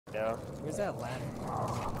Yeah. Where's that ladder?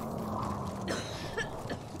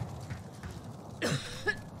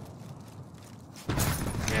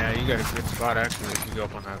 Yeah, you got a good spot actually if you go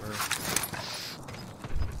up on that roof.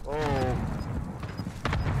 Oh.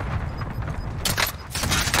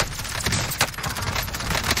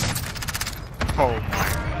 Oh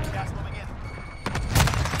my.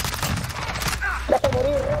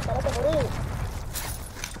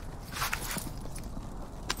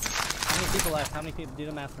 How many people left? How many people? Do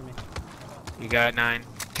the math for me. You got 9,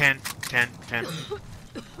 10, 10, 10.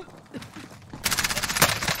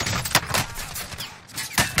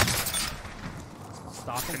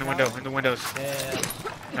 Stalking In the window, in the windows. Yeah.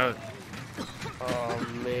 No. Oh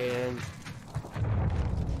man.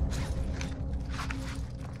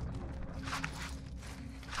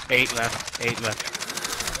 Eight left. 8 left.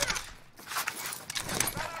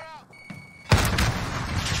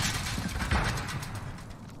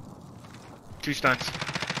 Two stunts.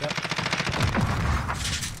 Yep.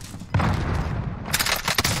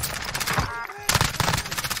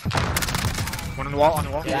 One on the wall, on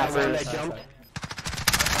the wall. Yeah, sorry, man, that sorry, jump. sorry.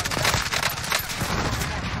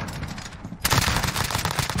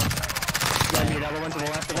 Yeah, another one to the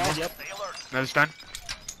left of us. Yep. Another stun.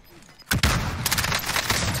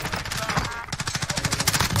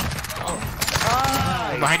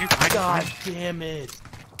 Behind you, behind you. God Behind you. damn it.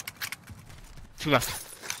 2 left.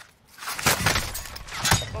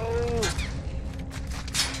 Oh.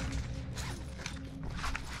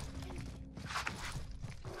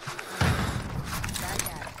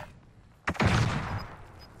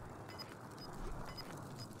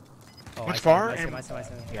 Oh, One's I see far him, and- I see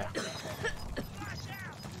him. Yeah.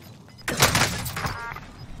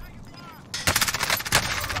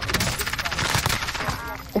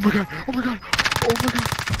 Oh my god, oh my god, oh my god.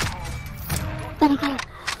 Oh my god.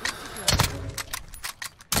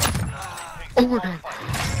 Oh my god.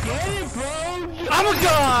 Get it, bro. Oh my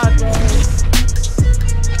god, bro!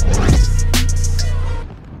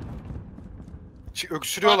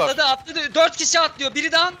 Öksürüyorlar. Atladı. 4 kişi atlıyor.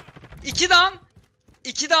 Biri down. 2 down.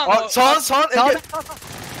 2 down. Aa, sağ Ege.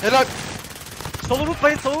 Helal. Solu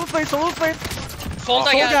unutmayın, solu unutmayın, solu unutmayın. Solda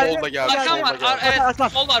Aa, geldi. solda geldi, Arkam var. solda geldi. Evet, Arkam.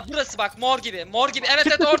 sol var. Burası bak. Mor gibi. Mor gibi. Evet,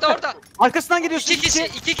 evet, orada. Arkasından geliyorsun. 2 kişi.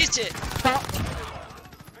 2 kişi.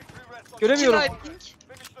 Göremiyorum. Pink.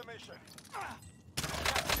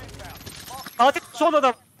 Fatih sol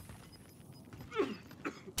adam.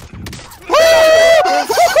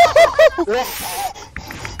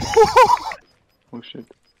 Oh shit.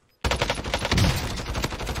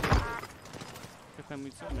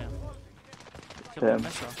 Damn.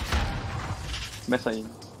 Mesa in.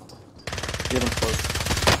 Get him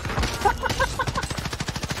close.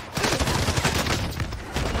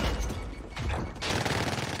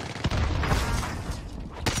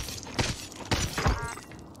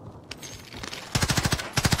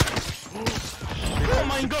 Oh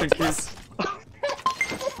my god.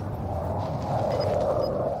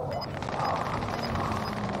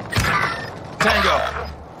 Tango.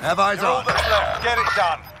 Have eyes You're all on. that's left. Get it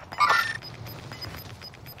done.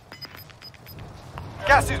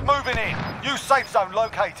 Gas is moving in. New safe zone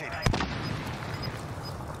located.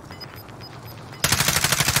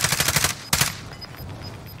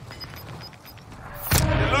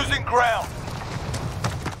 You're losing ground.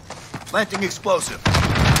 Planting explosive.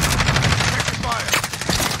 Fire.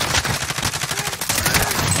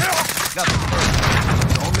 Nothing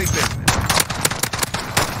further. Only business.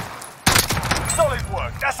 Solid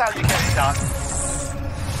work. That's how you get it done.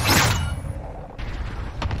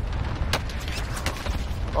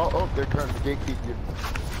 Oh, they're trying to gatekeep you.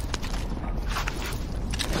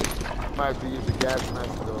 Might have to use the gas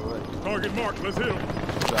mask to go away. Target marked, let's hit him.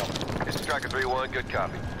 This is Striker 3-1, good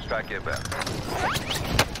copy. Strike inbound.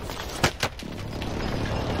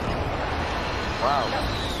 Wow.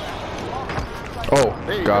 Oh,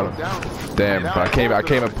 Hey, got go him. down. Damn, Down, I came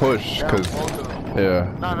both and of them. pushed, Down, cause both of them.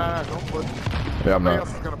 yeah, No, don't push. yeah, I'm Somebody not.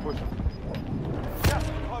 else is gonna push him. Gas is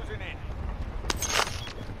closing in.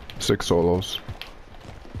 6 solos.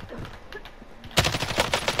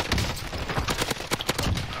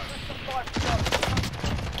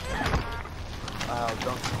 Wow,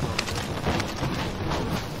 don't.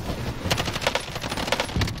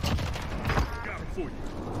 Got him for you.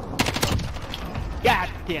 God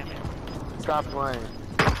damn it. Stop playing.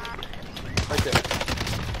 Right there.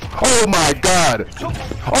 Oh my god!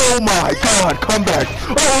 Oh my god! Come back!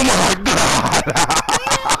 Oh my god!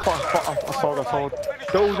 Assault.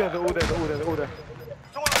 The Uda.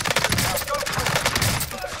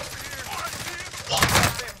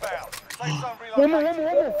 One more.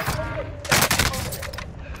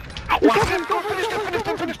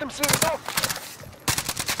 Finish them,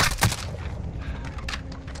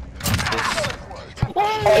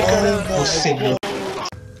 Hvor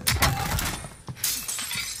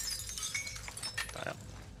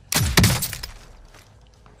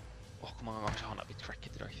mange ganger han har blitt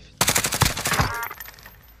cracket i dag?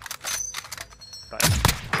 Der.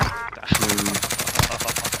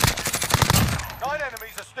 9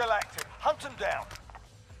 enemies are still active. Hunt them down.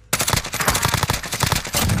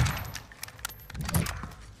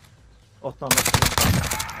 Åtte andre.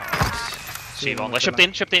 7 andre. Kjøpt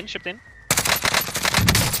inn.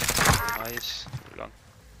 Nice. I gang.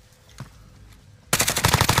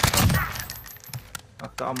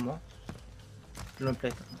 Akta ammo.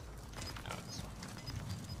 Lumplate.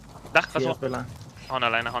 Der, hva så? Spiller. Han er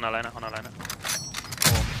alene.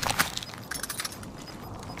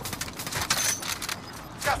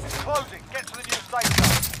 Gas is closing. Get to the new safe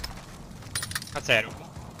zone. Hva ser du?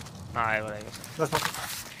 Nei, det var det jeg også.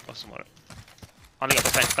 Og så må du. Han ligger på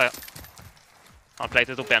fengt der, ja. Han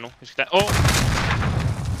platet opp igjen nå, husk det. Åh!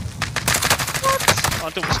 What?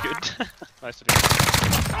 Han tok skudd. Nice to do.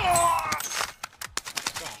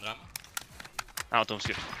 Han tok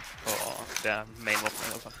skudd. Og det er main våpen i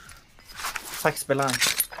hvert fall. 6 spillere.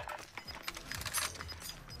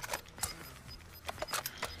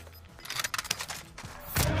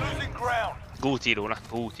 Losing ground. God tid, Ola.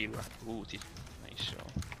 God tid. Nice.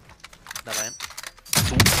 Der var en.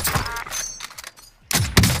 2.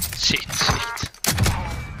 Shit.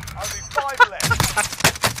 Only 5 left.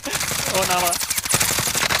 Åh, nærmere.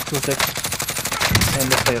 2 stykker. En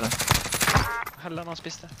litt høyre. Heller han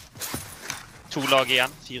spiste. 2 lag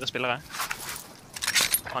igjen, 4 spillere.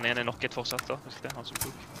 Han ene er knocket fortsatt da, husk det, han som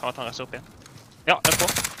tok. Kan at han reiser opp igjen. Ja, det er på.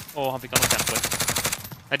 Og han fikk han opp igjen, tror jeg.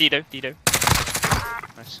 Nei, de er død.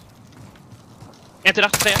 Nice. En til der,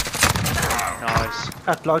 3. Nice.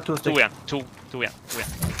 Et lag, 2 stykker. 2 igjen.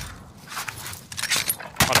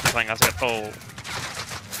 Alt det trenger sikkert. Åh.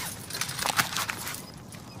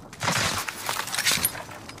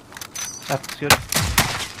 Et skudd.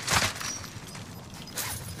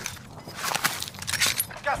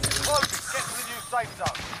 Gas is closing. Get to the new safe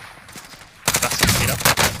zone. Der siste side.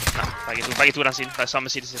 Nei, begge to den siden. Det er samme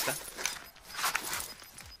side siste.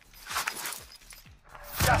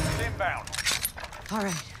 Gas is inbound.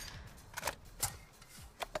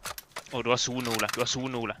 Åh, du har zone,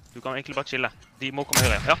 Ole. Du kan egentlig bare chille. De må komme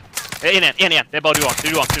høyere. Ja. En igjen. Det er bare du har.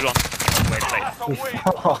 Du har. Wait. That's a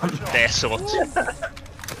win. Det er så rått.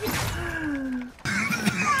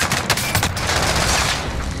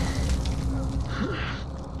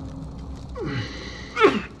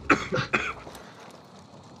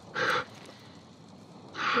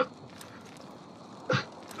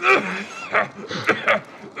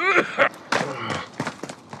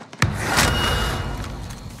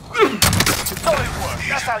 Solid work.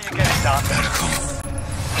 That's how you get it done.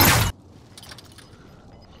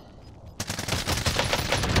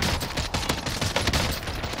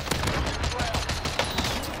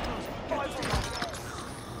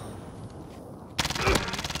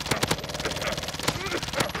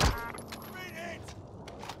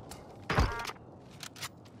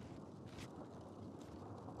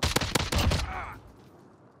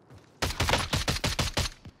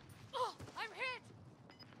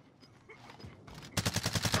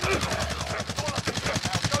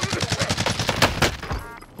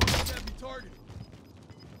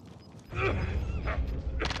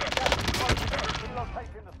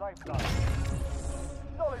 Relocating the safe zone.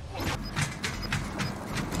 Solid work.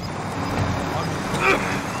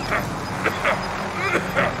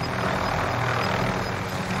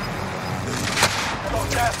 Got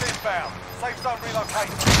gas inbound. Safe zone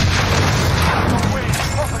relocated. That's a win.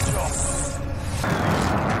 Proper job.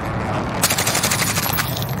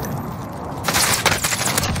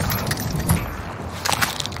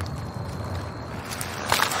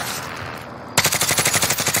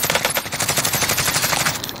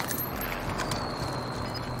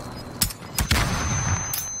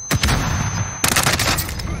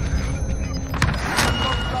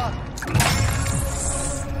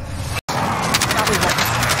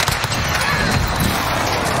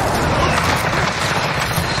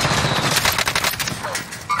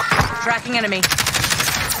 Tracking enemy.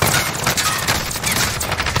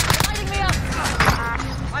 Lighting me up.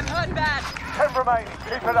 I'm hurt bad. 10 remaining.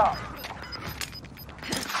 Keep it up.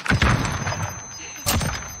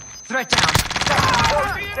 Threat down.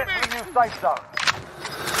 Get to the new safe zone.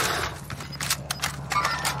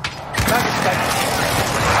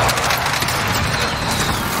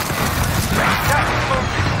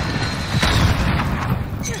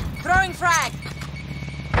 Throwing frag.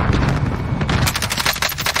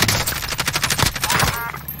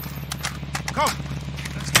 Come.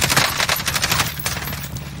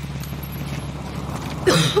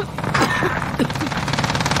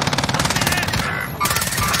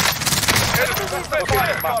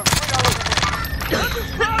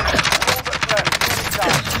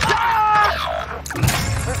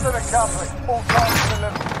 to the company. All targets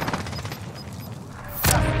delivered.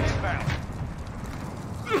 Gas inbound.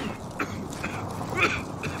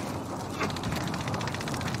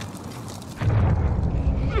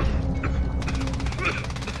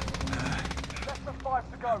 Less than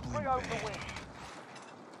 5 to go. Bring home the win.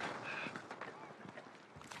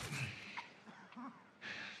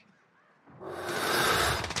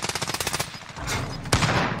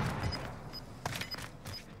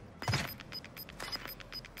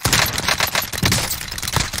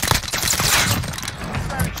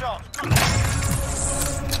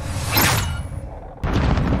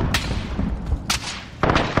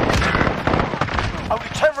 Only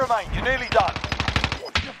 10 remain. You're nearly done.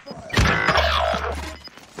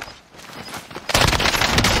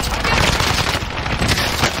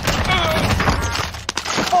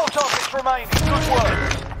 Four targets remaining. Good work.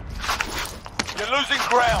 You're losing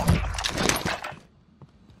ground.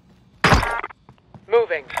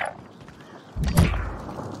 Moving.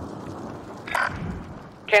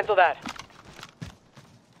 Cancel that.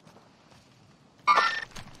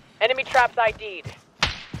 Enemy traps ID'd.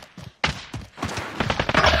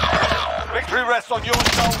 Victory rests on your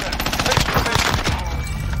shoulders. Finish the mission.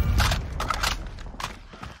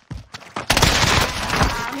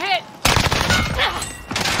 I'm hit.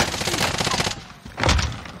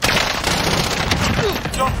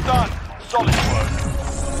 Job's done. Solid work.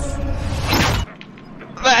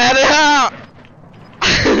 Let it out!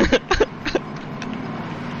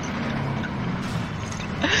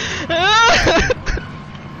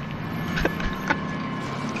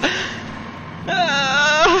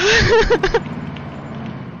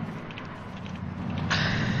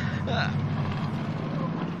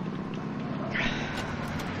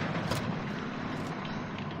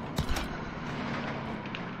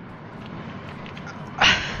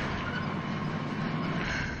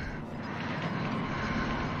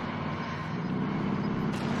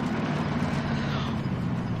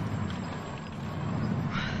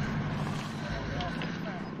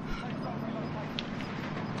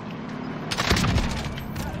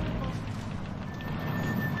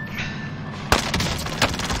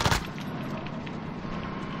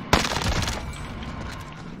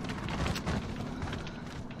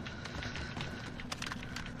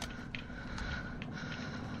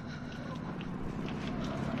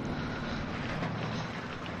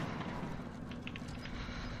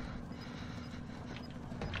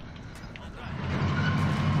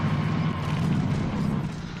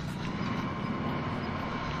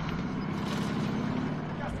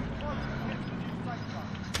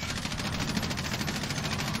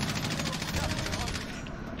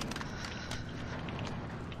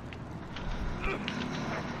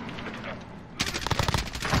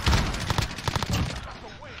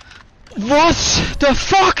 What the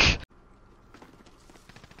fuck?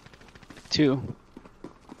 2.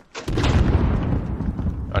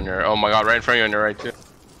 On your, oh my god, right in front of you on your right too.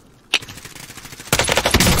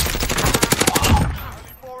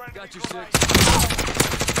 Got you, 6.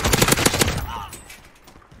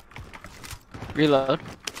 Reload.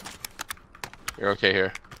 You're okay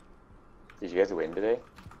here. Did you guys win today?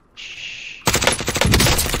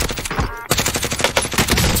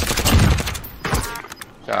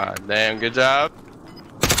 God damn, good job.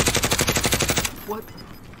 What?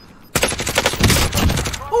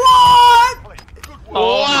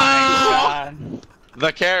 Oh my god.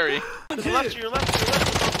 The carry. To your left, to your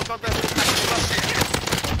left. Look on that.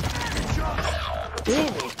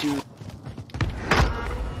 Damn it, dude.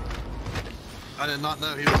 I did not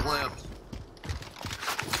know he was left.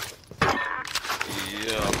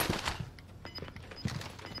 Yeah.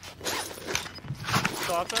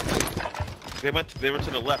 They went to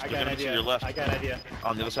the left. They're gonna be to your left. I got an idea.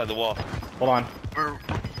 On the other side of the wall. Hold on.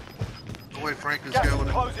 The way Frank is Gas is going.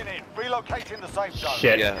 closing in. Relocating the safe zone.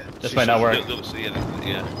 Shit. Yeah. This might not work. Yeah.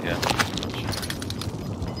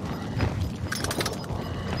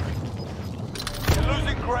 You're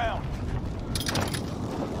losing ground.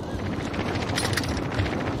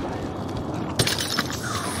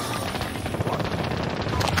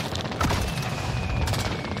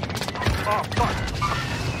 Oh, fuck.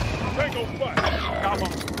 Tango fire. Got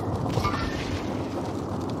one.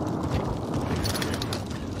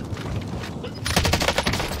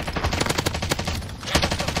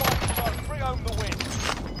 Bring home the win.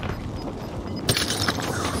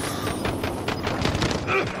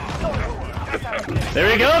 There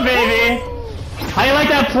we go, baby! How you like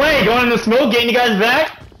that play? Going in the smoke, getting you guys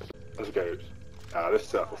back? Let's go. This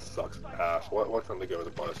circle sucks ass. Why can't they go to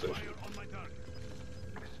the fire station?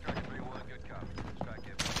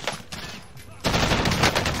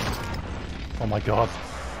 Oh my god.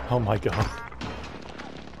 Oh my god.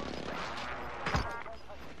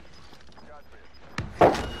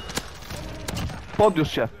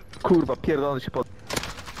 Podniósł się. Kurwa, pierdolony się podniósł.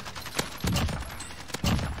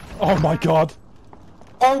 Oh my god.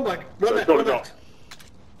 Oh my... Run that.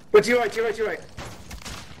 But to your right.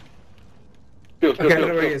 Okay, I don't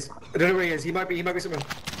know where he is. He might be somewhere.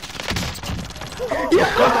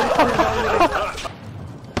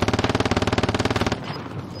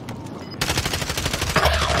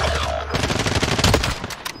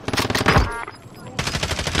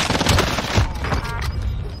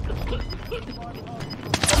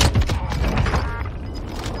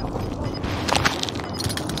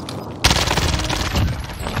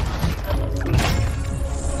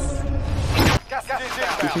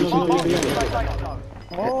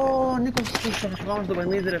 Åh, nu kom sista försvararen som var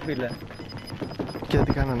mindre Fille.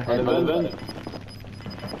 Kiedy kanan?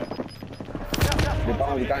 Di ba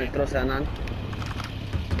ang ikan terus anan?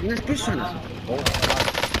 Inas pisau na.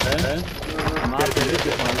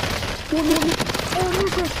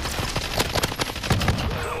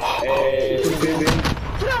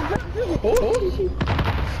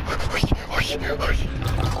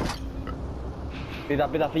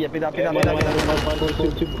 Pida.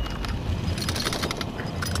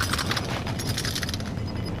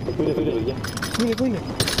 Cuida.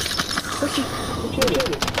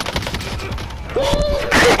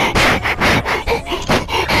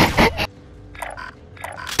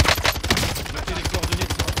 Mettez les coordonnées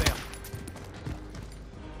de son repère.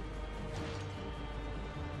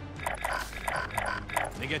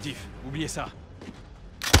 Négatif, oubliez ça.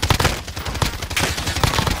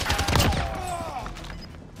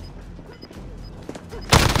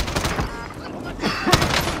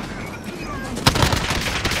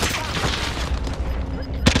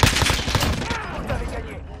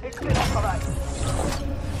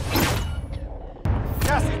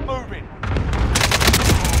 Gas is moving.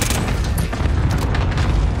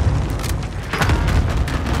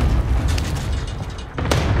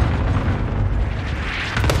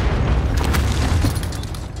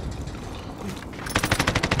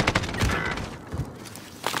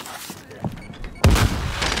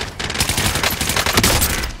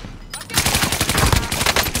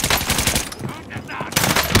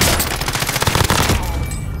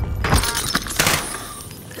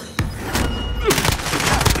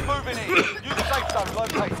 Moving in. New safe zone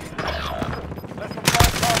located. Less than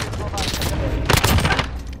 5 targets remain.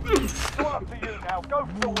 It's all up to you now. Go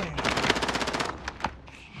for the win.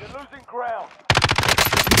 You're losing ground.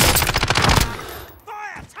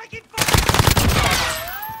 Fire! Taking fire!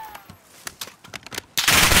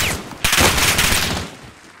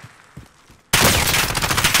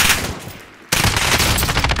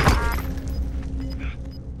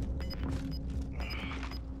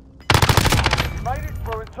 Made it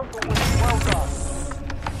through and took the win. Well done.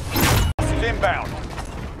 This is inbound.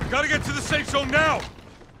 Gotta get to the safe zone now!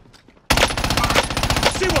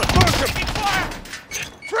 See one! Mark him! Fire!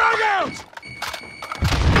 Frag out!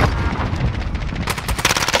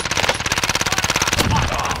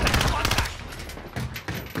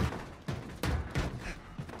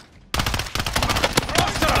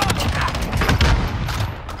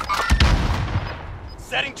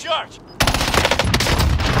 Setting charge.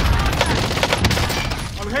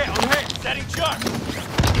 I'm hit. Setting charge.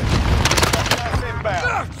 Gas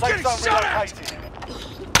inbound. Safe zone relocated.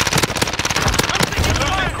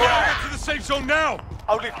 Gotta get to the safe zone now!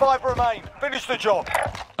 Only 5 remain. Finish the job.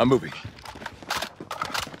 I'm moving.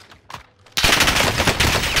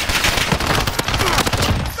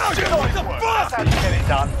 What the fuck? That's how you get it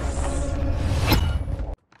done.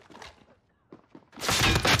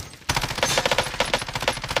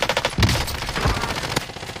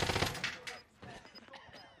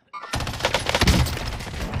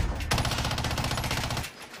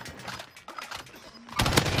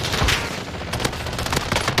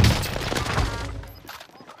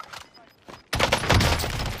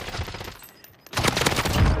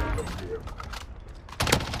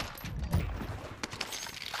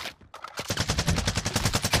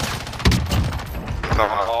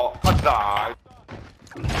 Oh, I died.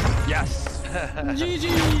 Yes! GG!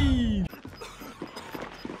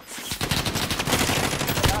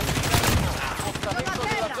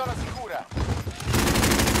 La zona sicura.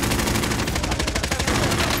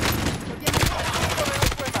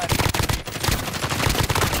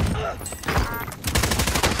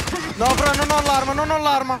 No, bro, non ho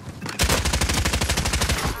l'arma.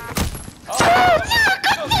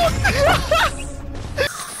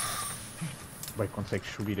 Vai, consegue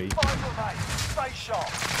subir aí. 5 remain. Stay sharp.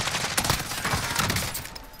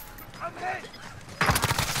 I'm hit.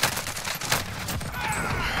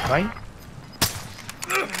 Vai.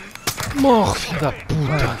 Morre, filho da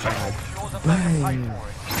puta. Yours and let them pay for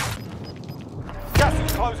it.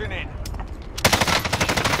 closing in.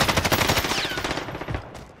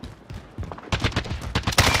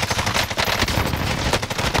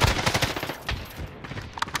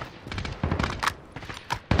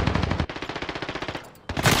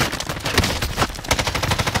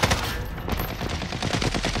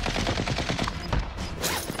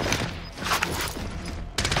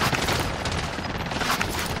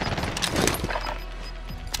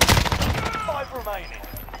 Remaining.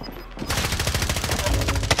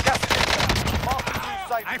 Gas is inbound. Marking new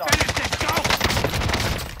safe zone. finished it, go!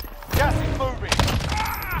 Gas is moving.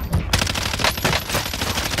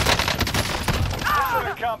 Mission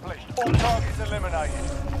accomplished. All targets eliminated.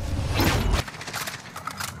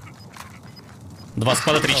 2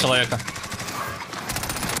 склада, 3 человека.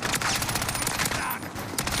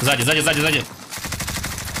 Сзади, сзади, сзади, сзади.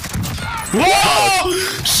 О!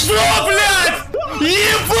 Что, блядь?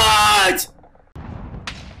 Ебать!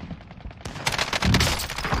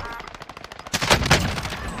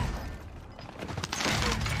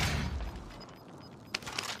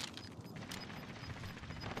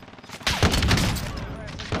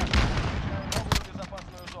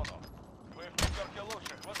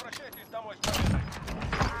 Возвращайтесь домой с победой.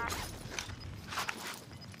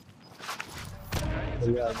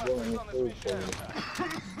 Я их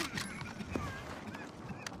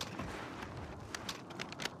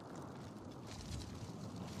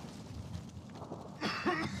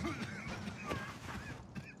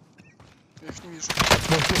не вижу.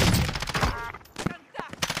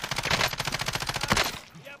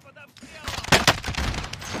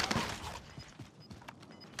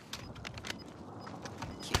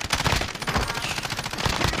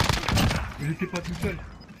 Или ты подключай?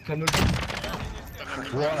 Со мной.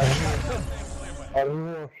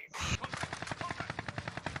 Хорош.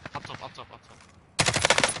 Up top.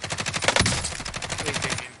 Game.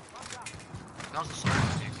 That was a solid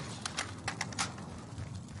mistake.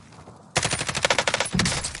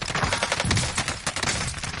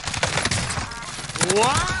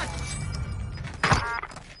 What?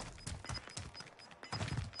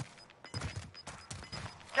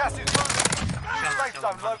 Gas is moving. New safe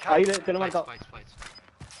zone located. Ahí te lo he marcado. Fights.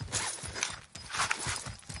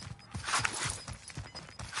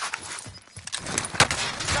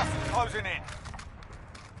 Gas is closing in.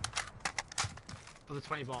 For the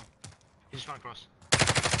 20 bomb. He just ran across.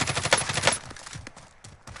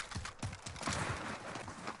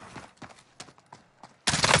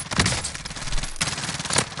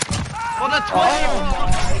 For the 20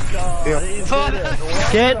 bomb!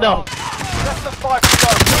 Get them! Less than 5 to go.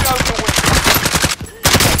 Bring home the win.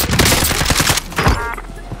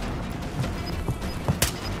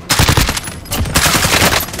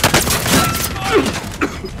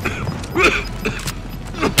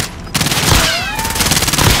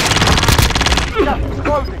 Gas is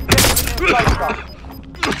closing. Get to the new safe zone.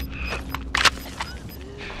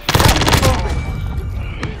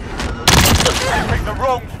 Picked the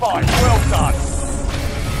wrong fight. Well done.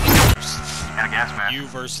 And a gas man. You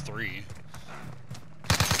verse 3.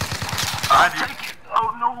 Take it! Oh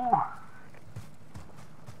no!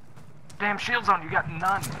 Damn shields on you, got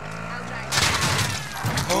none.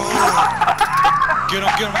 Oh. Get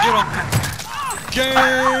him!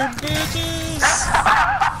 Game, bitches!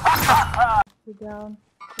 You're down.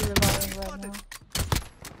 You're relying right now.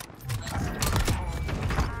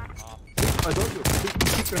 I told you.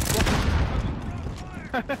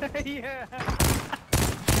 Yeah.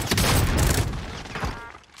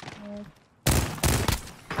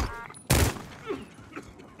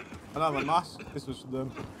 Another nice. This was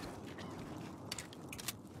them.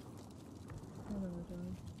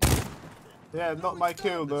 Yeah, not my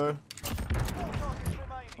kill though.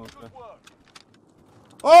 Okay.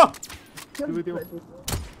 Oh! Dude.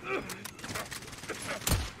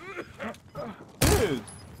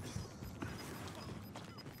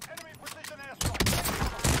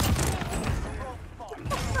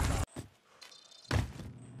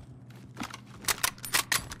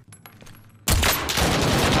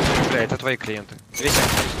 Бля, это твои клиенты. Весь.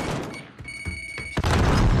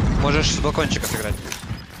 Можешь с балкончика сыграть.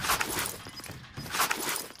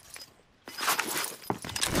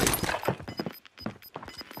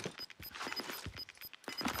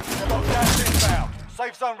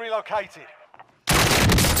 Safe zone relocated.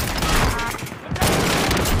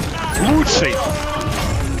 Лучший!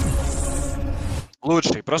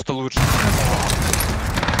 Лучший, просто лучший.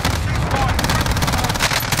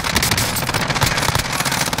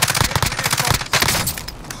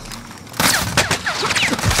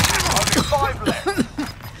 Only 5 left.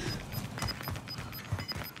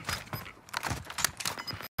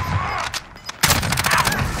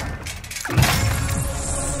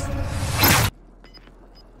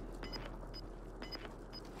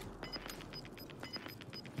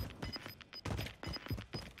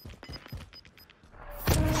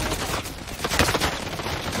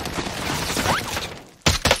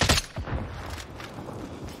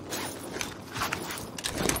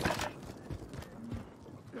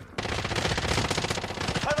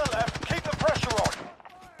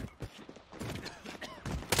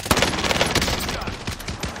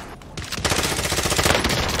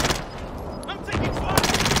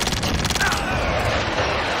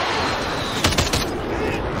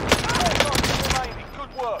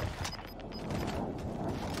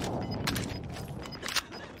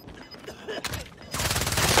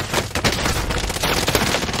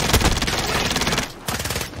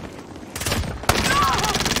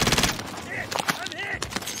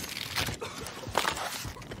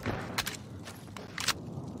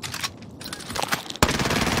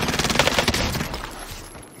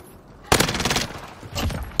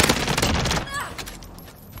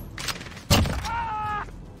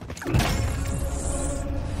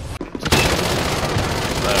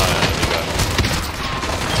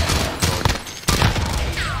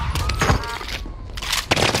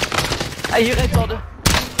 hier rechts, Leute.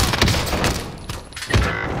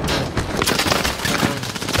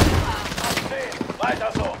 Weiter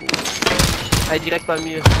so. Hey, direkt bei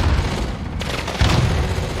mir. Bitte.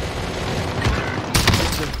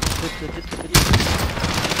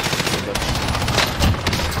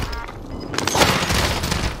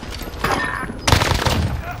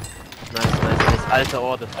 Nice. Alter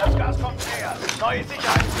Orde. Das Gas kommt näher. Neue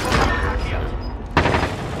Sicherheitszone markiert.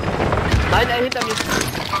 Nein, hinter mir.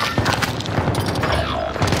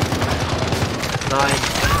 Nein.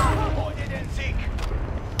 Hol dir den Sieg.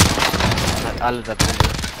 Hat alle da drin.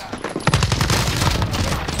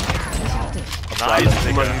 Nice,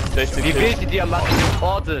 Digga. Wie wild die Diamanten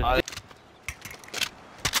Orde.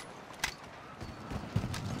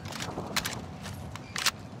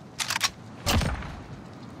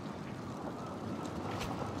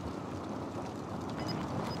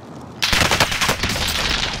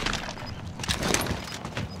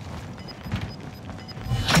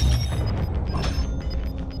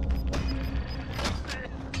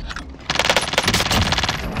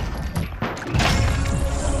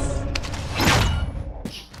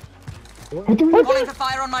 Calling for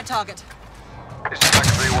fire on my target. This is Striker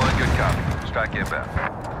 3-1, good copy. Strike inbound.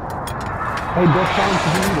 Hey, they're trying to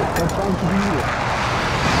beat it. They're trying to beat it.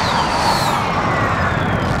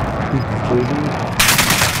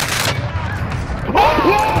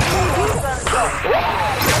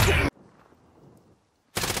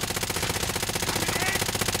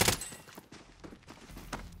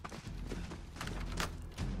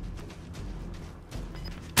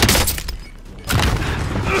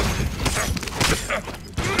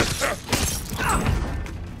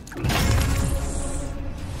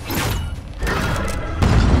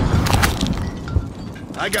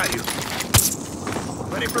 I got you.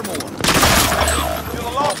 Ready for more. You're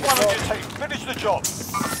the last one on your team. Finish the job.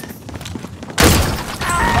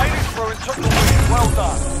 Made it through and took the win. Well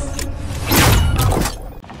done.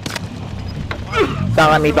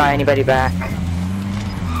 Don't let me buy anybody back.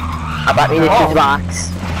 I bought me the cheese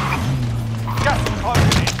box. Gas is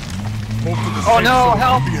closing in. Oh no,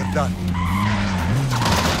 help! Done.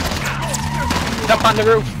 Jump on the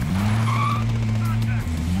roof.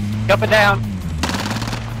 Jump it down.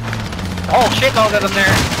 Oh shit, all of them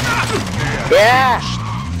there. Yeah!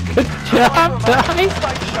 Good job, guys!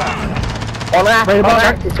 One left,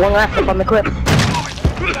 It's one left up on the clip.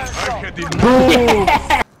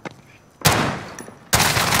 Yeah!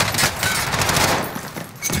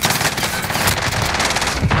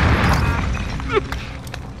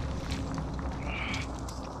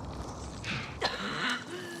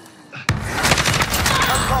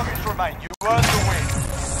 No targets remain. You earned the win.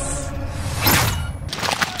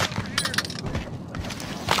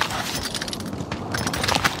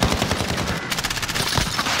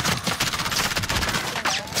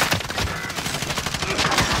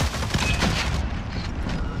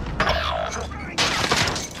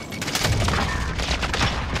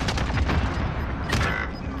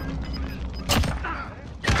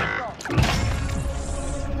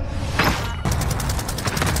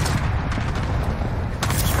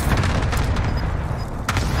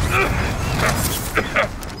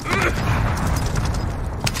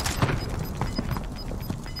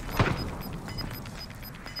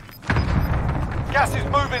 Gas is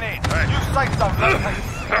moving in. New safe zone located.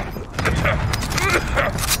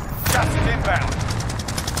 Gas is inbound.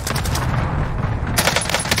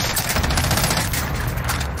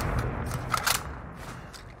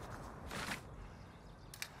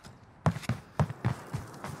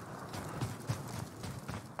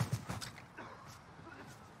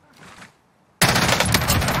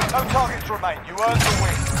 No targets remain. You earned the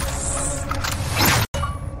win.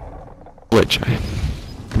 Glitch.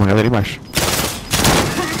 Uma galera embaixo.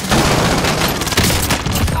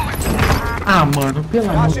 Ah, mano, pelo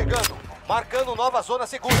Tá amor. chegando. Marcando nova zona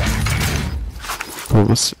segura. Pô,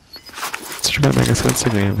 você... Se tiver mega certo, você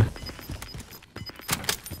ganha, velho.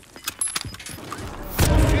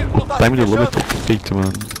 O time do lobo é perfeito,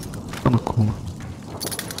 mano. Mano, como?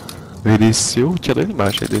 Ele desceu, tinha lá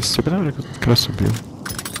embaixo, ele desceu pela hora que ela subiu.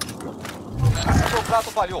 Seu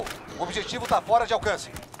prato falhou. O objetivo tá fora de alcance.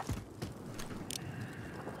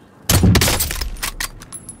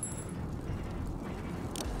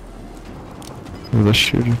 Vou dar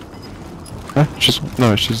shield. Ah, X1.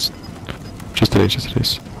 Não, é X. X3,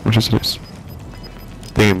 X3. Um X3.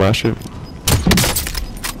 Tem embaixo.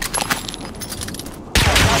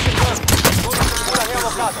 Segura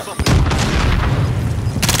realocado.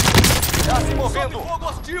 Já se movendo. Fogo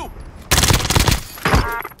hostil.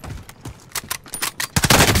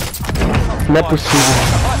 Não é possível.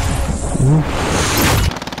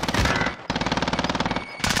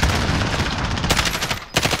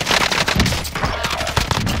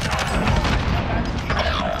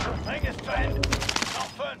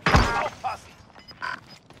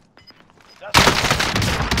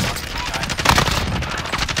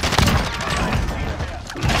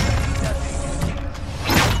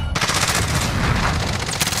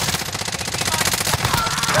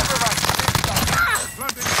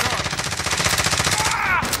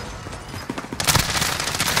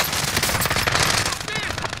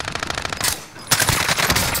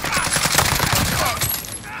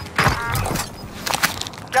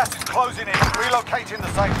 Closing in. Relocating the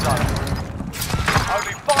safe zone.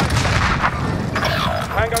 Only 5 seconds.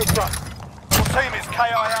 Tango front. Your team is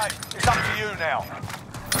KIA. It's up to you now.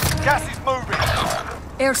 Gas is moving.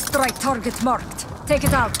 Airstrike target marked. Take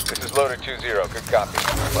it out. This is loader 2-0. Good copy.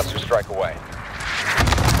 Cluster strike away.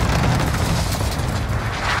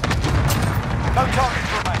 No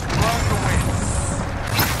targets remain. We're on the win.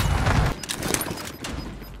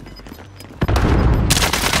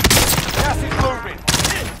 Gas is moving.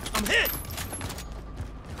 I'm hit.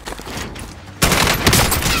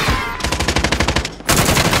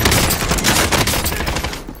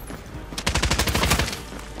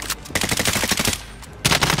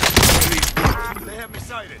 They have me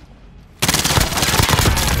sighted.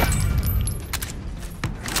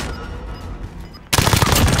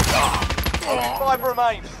 Only 5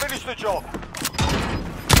 remain. Finish the job.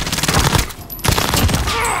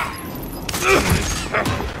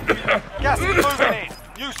 Gas is moving in.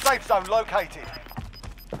 New safe zone located.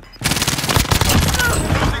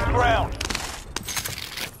 Losing ground.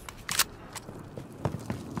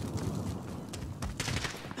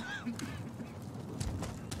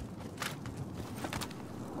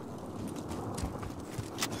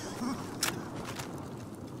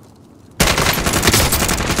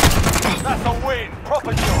 That's a win.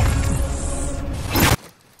 Proper job.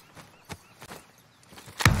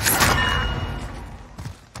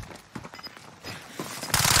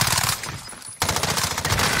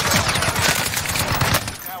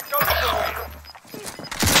 Now go for the win.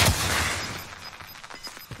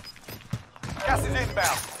 Gas is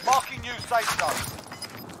inbound. Marking new safe zone.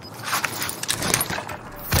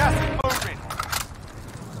 Gas is moving.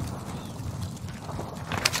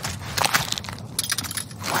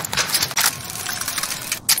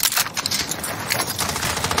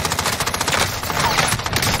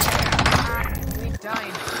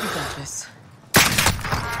 Dying. You got this.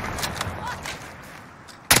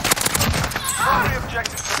 Primary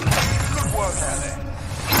objective complete. Good work out there.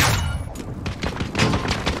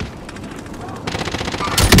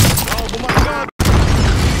 Oh my God.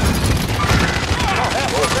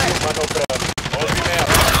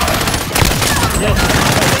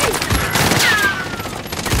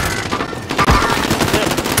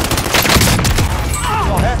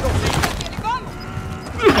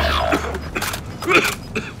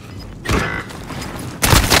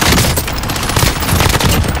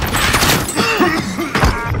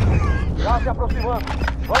 Já se aproximando.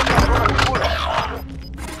 Vamos para a zona segura.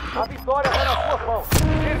 A vitória está nas suas mãos.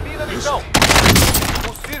 Termina a missão.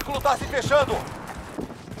 O círculo está se fechando.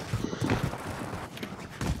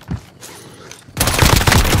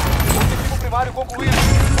 Objetivo primário concluído.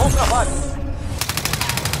 Bom trabalho.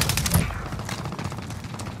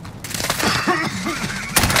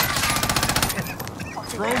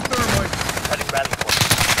 Throwing thermite.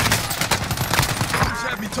 Just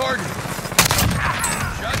had me targeted.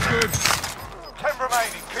 Shot's good. 10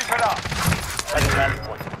 remaining. Keep it up.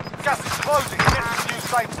 Gas is closing. Get to the new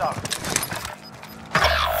safe zone.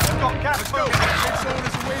 We've got gas moving. Safe zone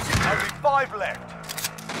is awaiting. Only 5 left.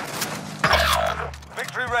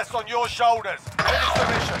 Victory rests on your shoulders. Finish the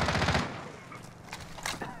mission.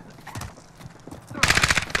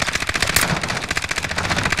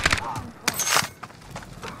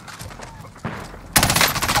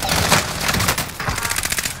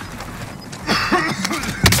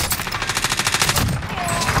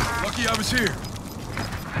 Lucky I was here.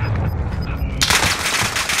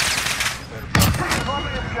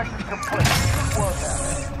 Primary objective complete. Good work out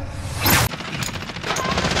there.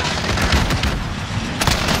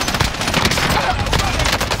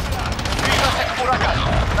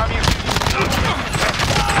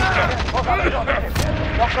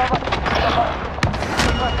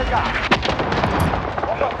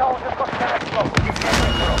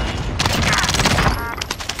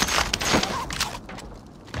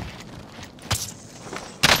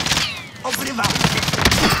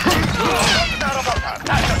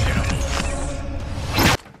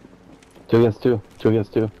 Two against two. Two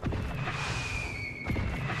against two.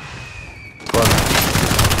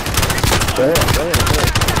 Right here.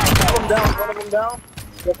 One of them down, one of them down.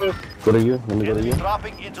 Go to you. Let me go to you.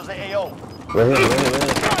 Dropping into the AO. Right here.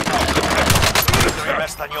 Victory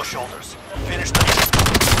rests on your shoulders. Finish the mission.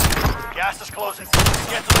 Gas is closing.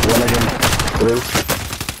 Get to the One again. Three.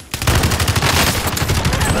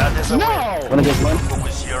 That is a win. One against one. Book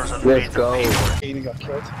is yours and Let's go. Aiden got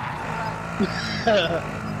killed.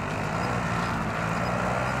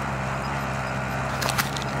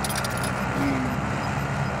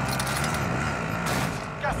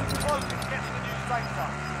 Gas is closing. Get to the new safe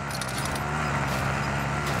zone.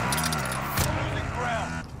 Losing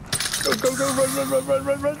ground. Go,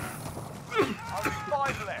 run. Only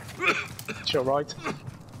 5 left. To your right.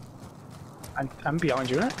 And behind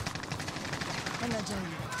you, right?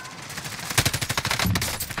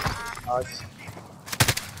 Nice.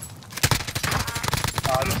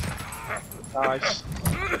 Nice.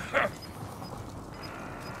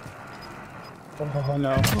 Oh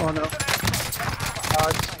no, oh no.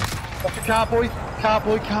 Nice. That's a cowboy.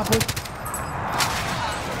 Cowboy.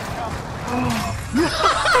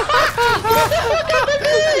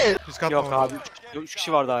 Yok abi. 3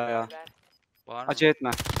 kişi var daha ya. Var mı? Acele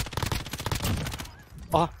etme.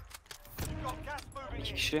 Ah.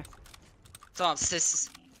 2 kişi. Tamam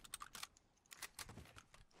sessiz.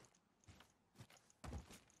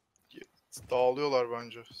 Dağılıyorlar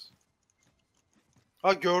bence.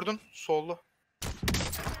 Ha gördüm solda.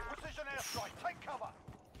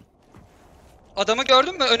 Adamı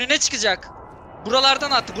gördün mü? Önüne çıkacak.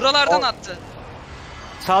 Buralardan attı.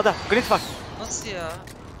 Sağda. Grid var. Nasıl ya?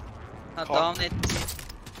 Ha down etti.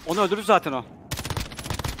 Onu öldürdü zaten o.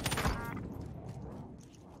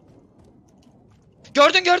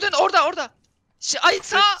 Gördün orada. Ay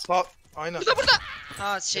sağ. Sağ. Aynen. Burada.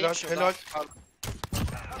 Ha şeymiş helal.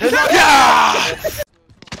 Helal. Ya!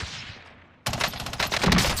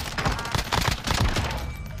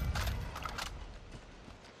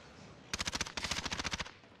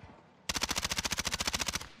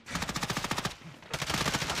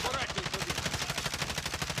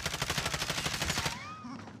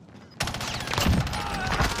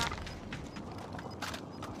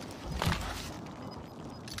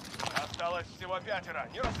 Осталось всего 5.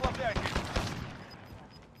 Не расслабляйтесь.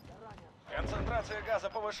 Концентрация газа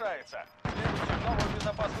повышается. Следуйте в новую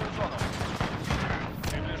безопасную зону.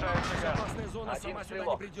 Приближается газ. Безопасная зона сама сюда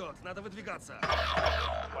не придет. Надо выдвигаться.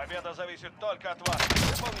 Победа зависит только от вас.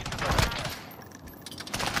 Выполните задание.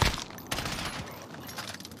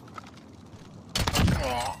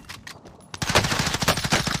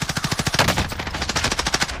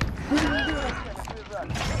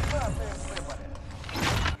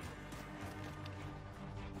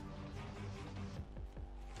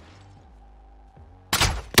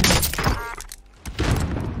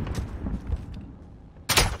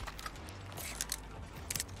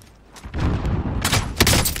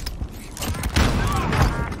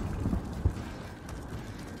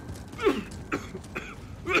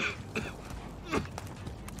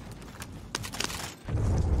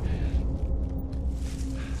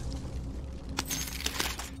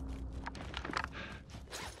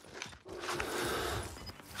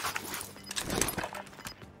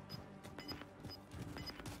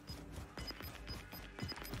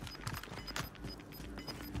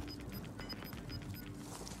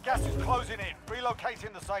 Gas is closing in.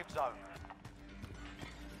 Relocating the safe zone.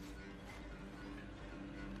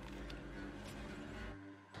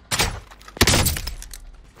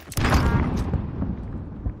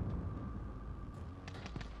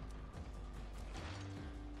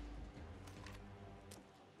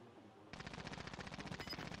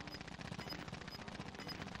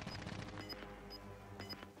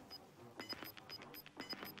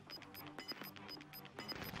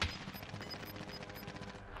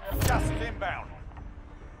 Gas is inbound.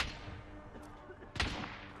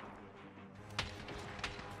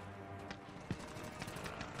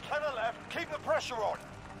 To the left, keep the pressure on.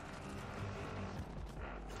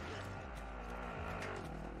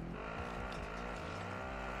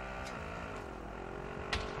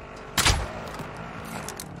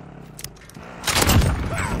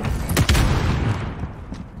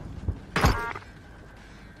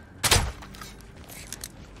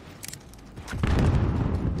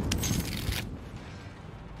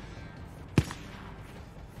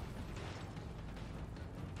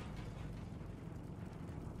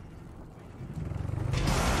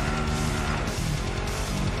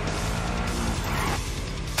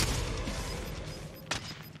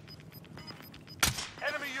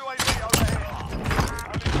 Enemy UAV overhead.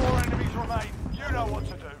 Only 4 enemies remain. You know what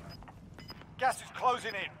to do. Gas is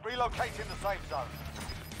closing in. Relocating the safe zone.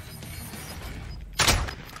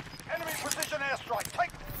 Enemy precision airstrike.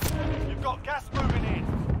 Take. You've got gas moving in.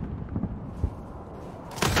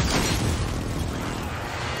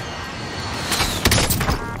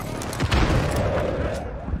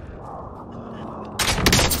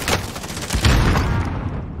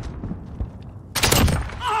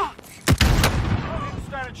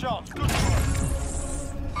 Stand a chance. Good work.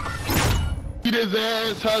 Beat his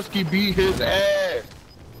ass, Husky, beat his ass.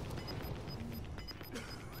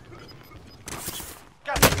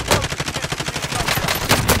 Get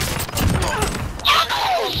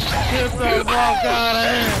the fuck out of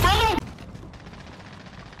here.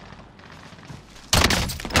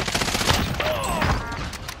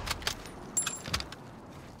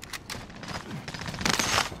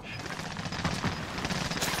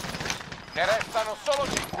 Restano solo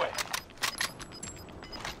 5.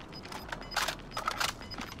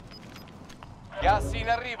 Gas in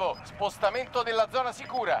arrivo. Spostamento della zona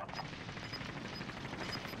sicura.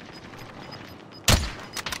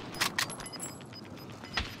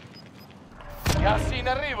 Gas in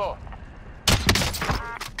arrivo.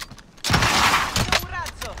 Un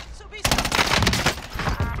razzo! Subisco!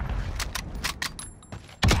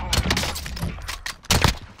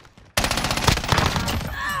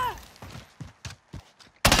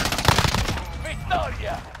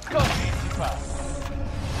 Vittoria! Così si fa.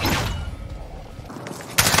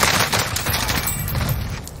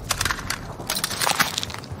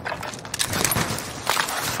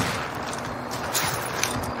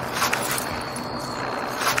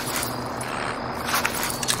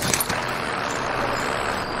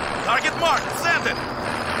 Target marked. Send it.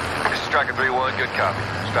 This is Striker 3-1, good copy.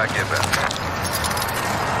 Strike inbound.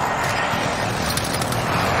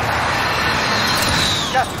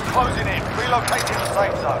 Gas is closing in. Relocating the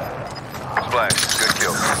safe zone. Splash, good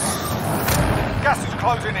kill. Gas is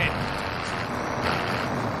closing in.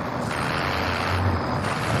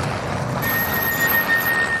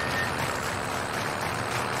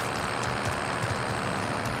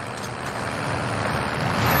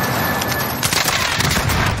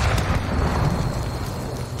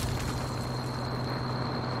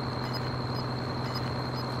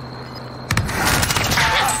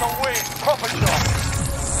 That's a win. Proper job.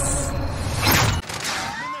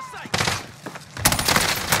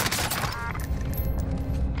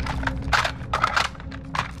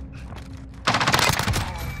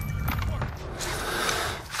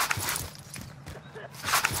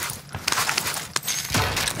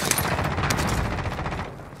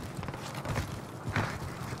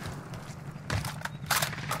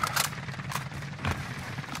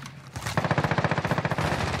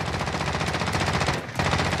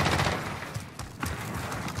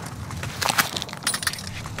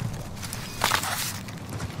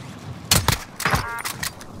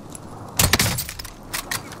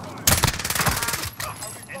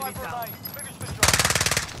 Finish the job.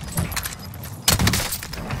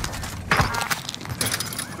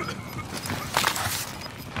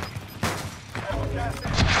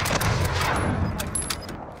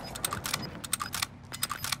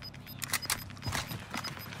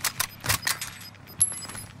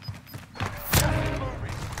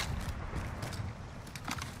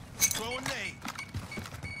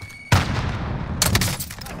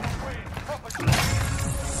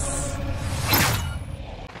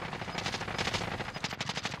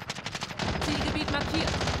 Zielgebiet markiert.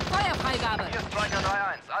 Feuerfreigabe. Hier ist Striker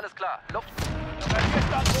 3-1, alles klar. Luft.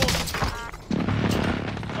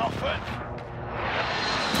 Noch 5.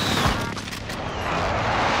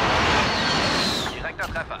 Direkter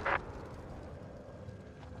Treffer.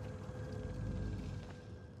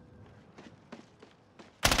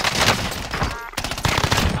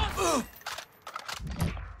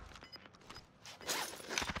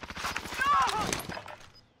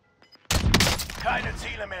 Keine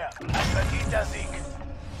Ziele mehr. Ein verdienter Sieg.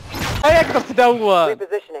 اقدر تدور.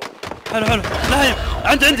 حلو حلو. لا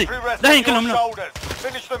عندي لا كلهم لا.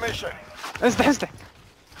 Finish the mission. ازدح ازدح.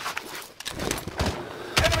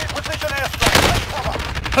 Enemy precision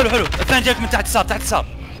airstrike. حلو حلو. الثاني جاك من تحت يسار تحت يسار.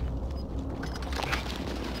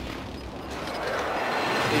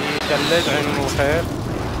 يثلج عينه خير.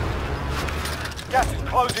 Gas is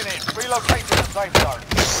closing in. Relocating the safe zone.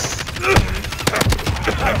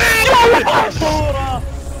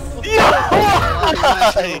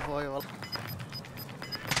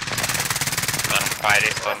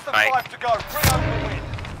 On fight. 5 to go. Bring home the win.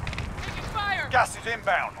 Gas is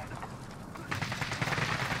inbound.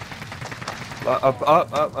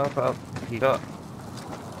 Up. Heat up.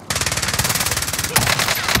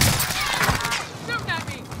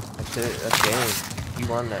 That's it. That's game. You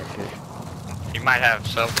won that shit. You might have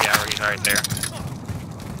Sophie already right there.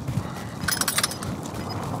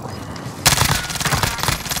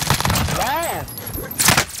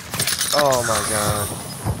 Oh my god.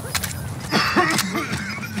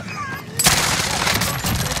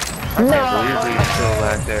 I can't believe he's still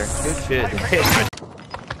back there. Good shit.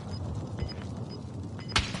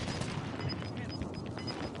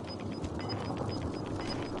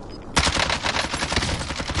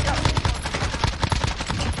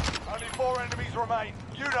 Only 4 enemies remain.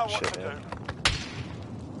 You know what to do.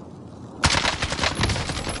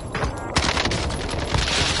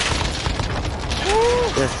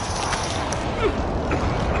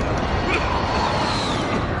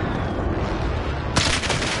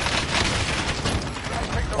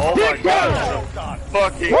 Oh my god!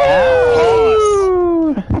 Fucking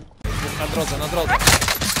На дроза.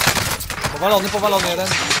 Valoni på Valoni den.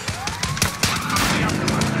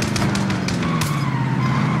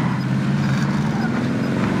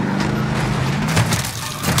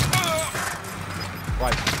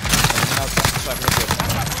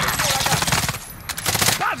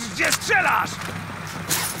 Patrzcie, strzelasz!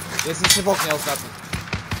 Jest jeszcze w oknie ostatni.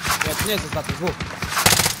 Nie jest ostatni, dwóch.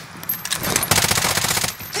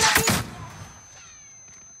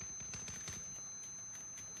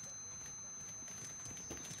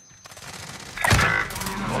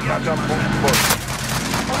 Oznaczam punkt boju.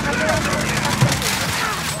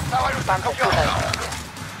 Została już zakopiona.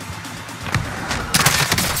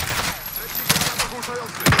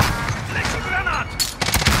 Leci granat!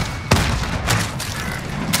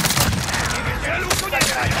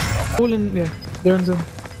 All in, yeah. They're in zone.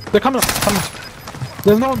 They're coming up, coming up.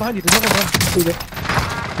 There's no one behind you, there's no one behind you. Stay there.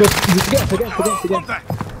 Just, again.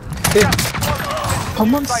 Yeah.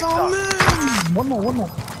 Come on, Simon! One more.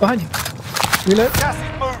 Behind you. Reload. Gas is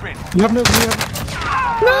moving. You have no,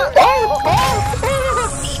 No!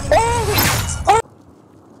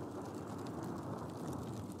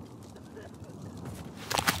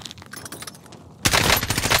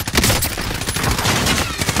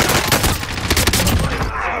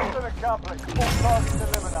 Accomplished. All targets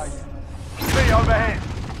eliminated. See overhead.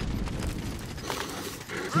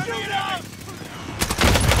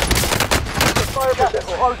 Gas is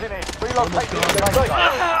closing in. Relocating the safe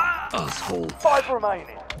zone. 5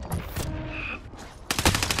 remaining.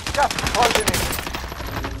 Gas is closing in.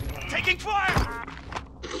 Taking fire!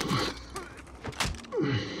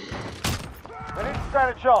 They didn't stand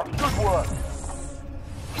a chance. Good work.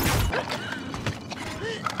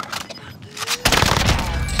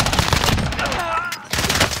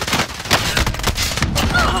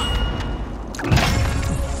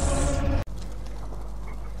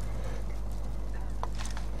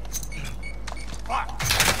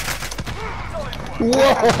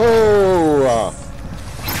 Whoa!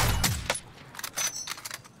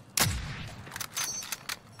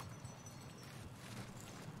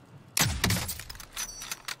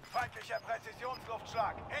 Feindlicher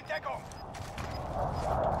Präzisionsluftschlag. Entdeckung!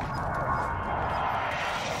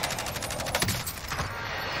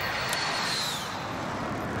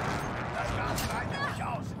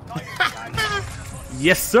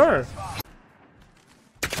 Yes, sir.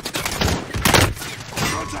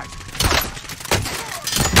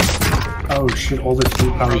 Oh shit, all this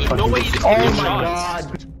blue power fucking... No way you just oh my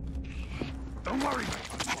god! Don't worry.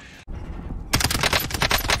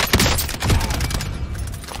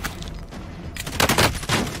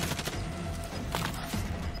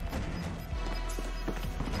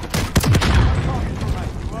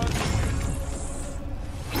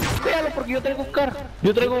 Véalo porque yo traigo car.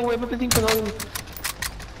 Yo traigo MP5, no.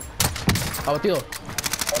 Abatido.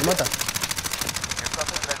 Me mata. Estás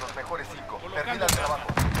entre los mejores 5. Termina el trabajo.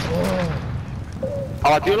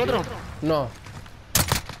 ¿Abatido el otro? No.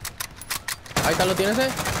 Ahí está, ¿lo tienes,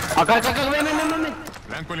 Acá, ven.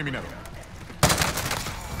 Blanco eliminado.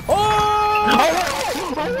 ¡Oh!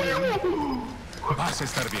 Vas a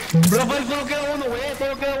estar bien. Rafael, solo queda uno, güey.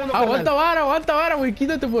 Solo queda uno. Aguanta vara, güey.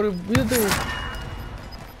 Quítate por... Quítate.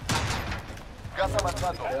 Gas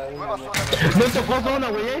avanzando. Nueva zona. No tocó zona,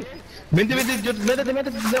 güey. Vente, métete. Espérate,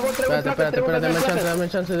 dame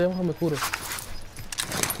chance, déjame curo.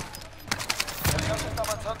 El gas está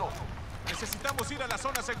avanzando. Necesitamos ir a la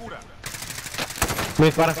zona segura. Me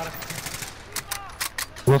dispara.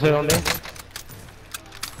 No sé dónde.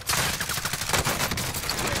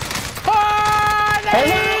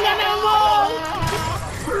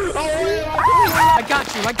 I got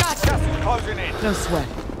you. Closing in. No sweat.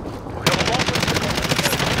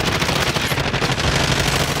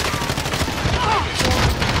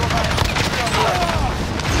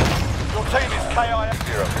 Your team is KIA.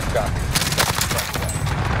 0. Good copy.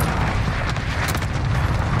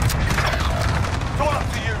 It's all up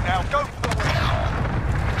to you now. Go for the win.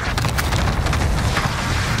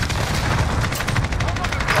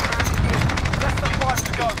 Less than 5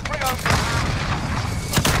 to go. Bring home.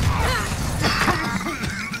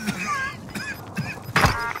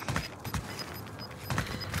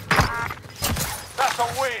 That's a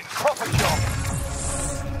win. Proper job.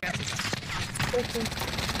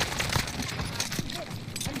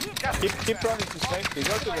 Keep running to safety.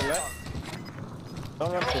 Go to the left.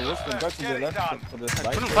 Don't run to this one. Go to the left for the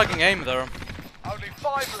slide. Couldn't fucking aim there. Only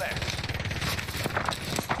 5 left.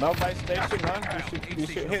 No base station, man. You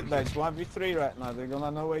should hit that. It's 1v3 right now. They're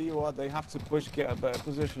gonna know where you are. They have to push, get a better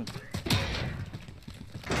position.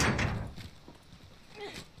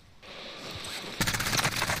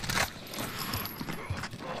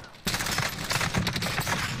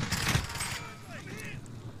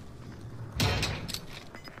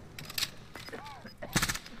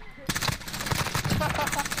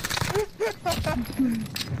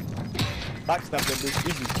 Backstab them, it's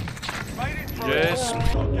easy. Made it through. Yes.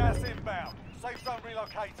 Got gas inbound. Safe zone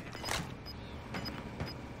relocated.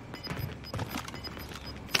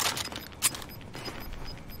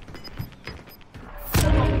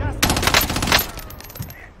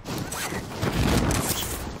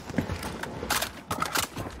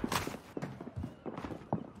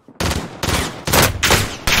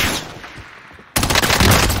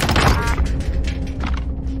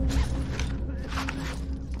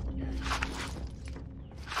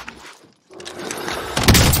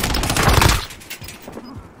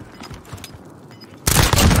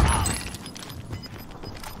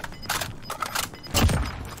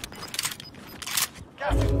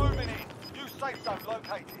 Gas is moving in. New safe zone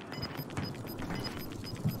located.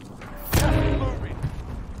 Gas is moving.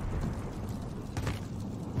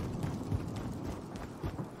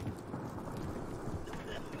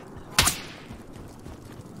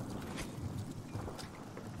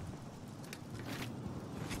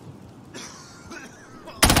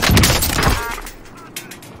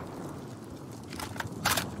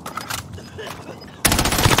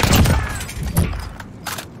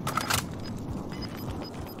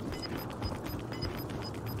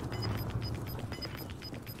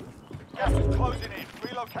 Gas is closing in.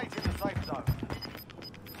 Relocating the safe zone.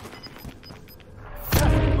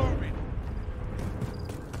 Gas is moving.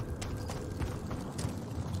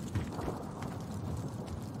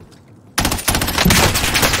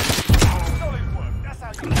 Solid work. That's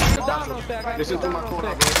how you This is my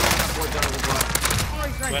corner, bro.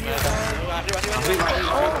 Buena.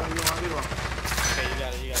 Arriba. Okay, you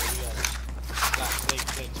got it.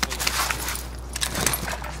 Thanks.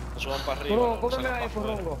 Nos suban para arriba. Cúbreme ahí,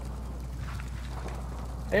 Furrungo.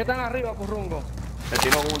 Ellos están arriba, Furrungo. Me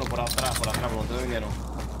tiró uno por atrás, por donde vinieron.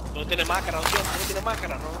 No tiene máscara, no tiene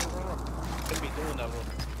máscara, no. Te invito una, bro.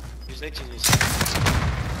 Dice.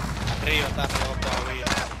 Arriba está todavía.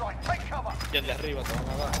 Y el de arriba te van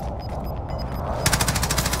a dar.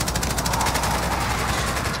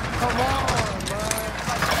 Come on,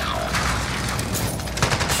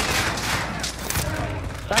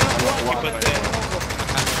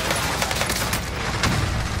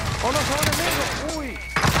 ¡oh, no, son enemigos! ¡Uy!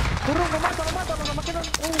 ¡Furrungo, mátalo! ¡La máquina!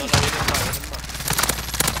 ¡Uy!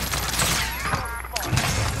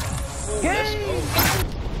 Let's go.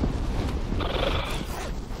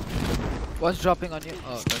 What's dropping on you?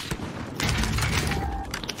 Oh, that's...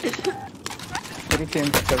 3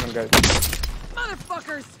 guys.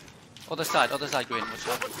 Motherfuckers! Other side, Green. What's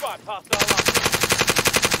up?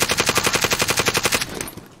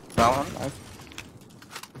 Down. Nice.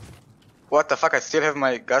 What the fuck? I still have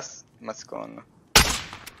my gas mask on.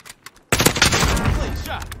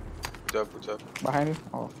 Good job. Behind you?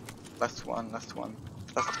 Oh. Last one. Last squad.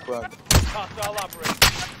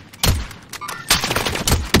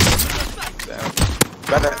 Damn.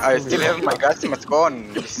 But I still have my gas mask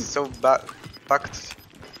on. This is so packed.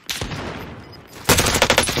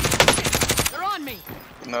 They're on me!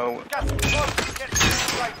 No. Gas is close. Get to the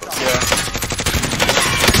safe zone. Yeah.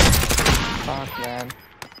 Fuck, man.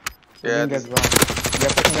 Yeah. This...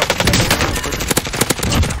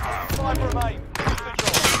 Five remain. Finish the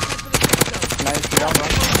job. Nice job,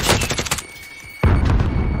 man.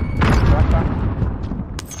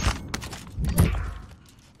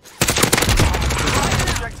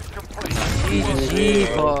 Objective complete. GG,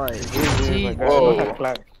 boys. GG. Whoa.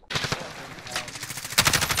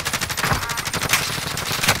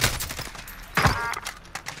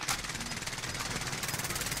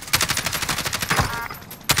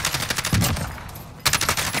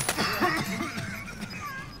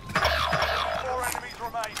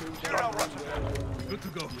 Good to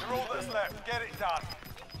go. You're all that's left. Get it done.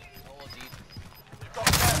 You've got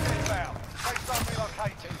gas inbound. Safe zone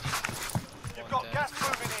relocated. You've got gas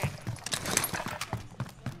moving in.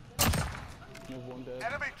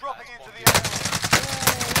 Enemy dropping into the area.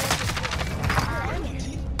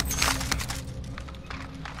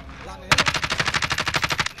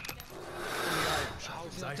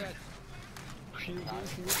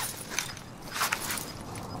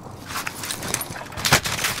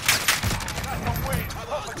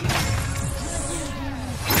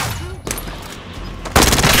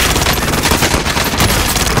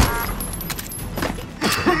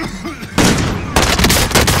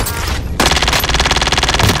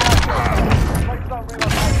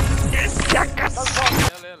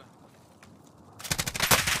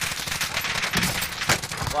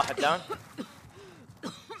 واحد down.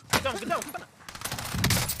 Get down.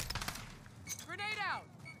 Grenade out.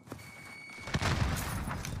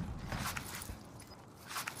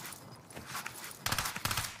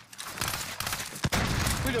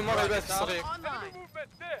 كل مرة بس صغير. Online.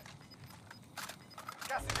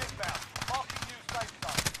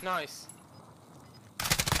 Nice.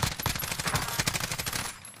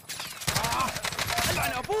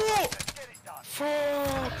 You're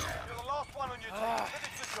the last one on your team.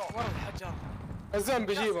 Finish the job. ورا الحجر. الزن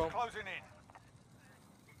بجيبهم. Closing in.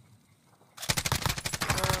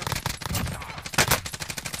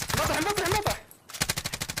 نطح.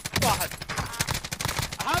 واحد.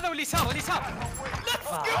 هذا واليسار. Let's go.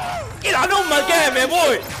 يلعن امك جيم يا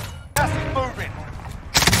ابوي. Gas is moving.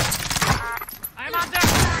 I'm under.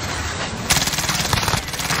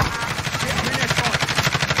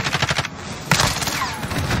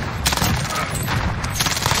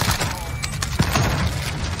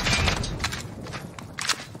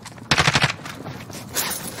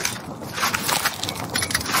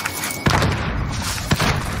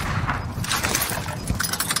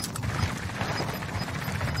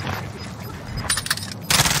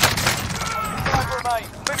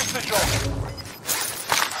 Finish the job.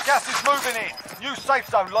 Gas is moving in. New safe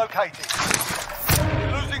zone located.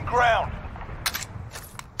 You're losing ground.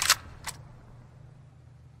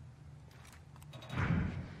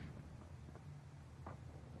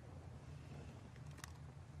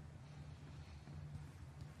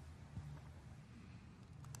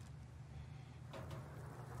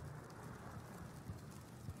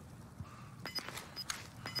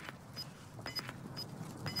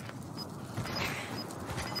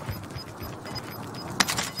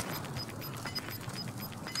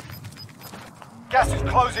 Gas is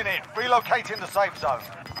closing in. Relocating the safe zone.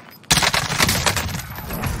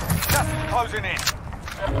 Gas is closing in.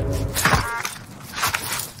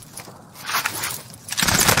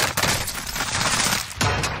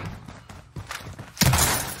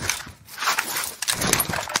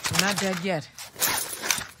 I'm not dead yet.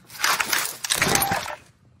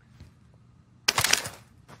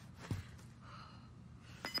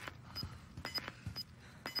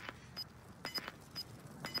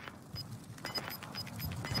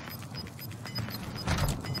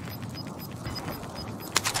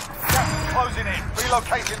 Closing in.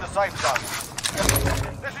 Relocating the safe zone.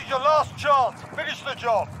 This is your last chance. Finish the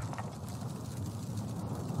job.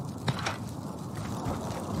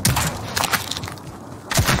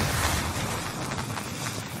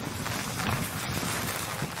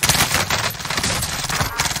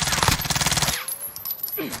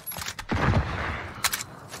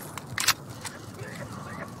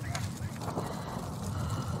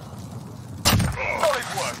 Solid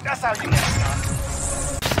work. That's how you get it done.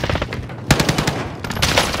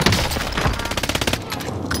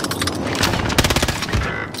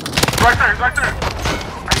 Right there.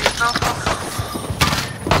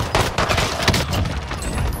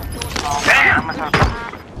 Damn!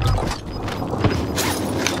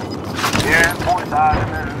 Yeah, boy died in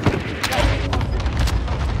there.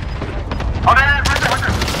 Oh, there, right there.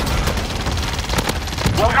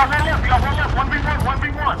 Well, we got one left.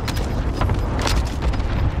 1v1.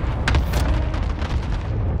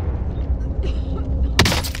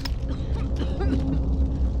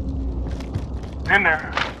 In there.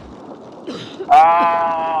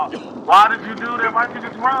 Why did you do that? Why did you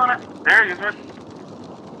just run? There he is, right?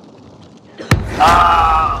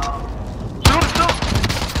 Shoot!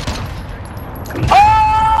 Oh!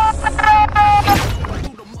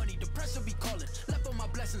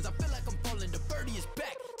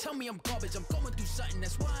 Tell me I'm garbage, I'm going through something,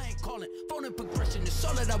 that's why I ain't calling. Phone and progression is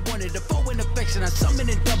all that I wanted. The phone and affection, I summon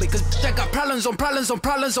and dub it. Cause I got problems on problems.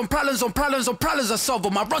 I solve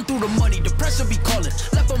them. I run through the money, the pressure be calling.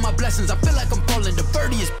 Left on my blessings, I feel like I'm falling. The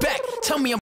birdie is back. Tell me I'm